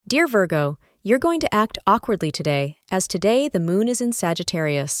Dear Virgo, you're going to act awkwardly today, as today the moon is in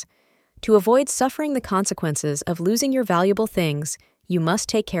Sagittarius. To avoid suffering the consequences of losing your valuable things, you must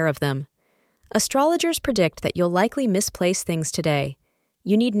take care of them. Astrologers predict that you'll likely misplace things today.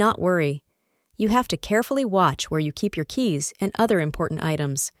 You need not worry. You have to carefully watch where you keep your keys and other important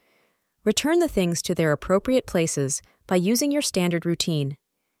items. Return the things to their appropriate places by using your standard routine.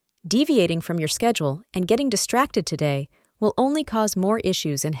 Deviating from your schedule and getting distracted today will only cause more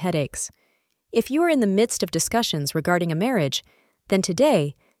issues and headaches. If you are in the midst of discussions regarding a marriage, then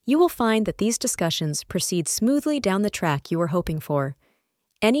today you will find that these discussions proceed smoothly down the track you were hoping for.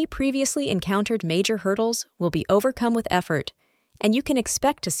 Any previously encountered major hurdles will be overcome with effort, and you can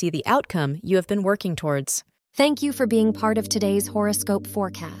expect to see the outcome you have been working towards. Thank you for being part of today's horoscope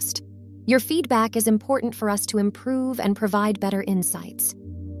forecast. Your feedback is important for us to improve and provide better insights.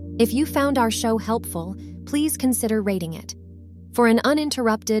 If you found our show helpful, please consider rating it. For an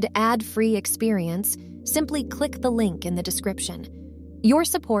uninterrupted, ad-free experience, simply click the link in the description. Your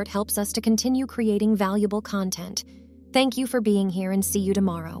support helps us to continue creating valuable content. Thank you for being here and see you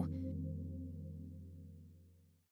tomorrow.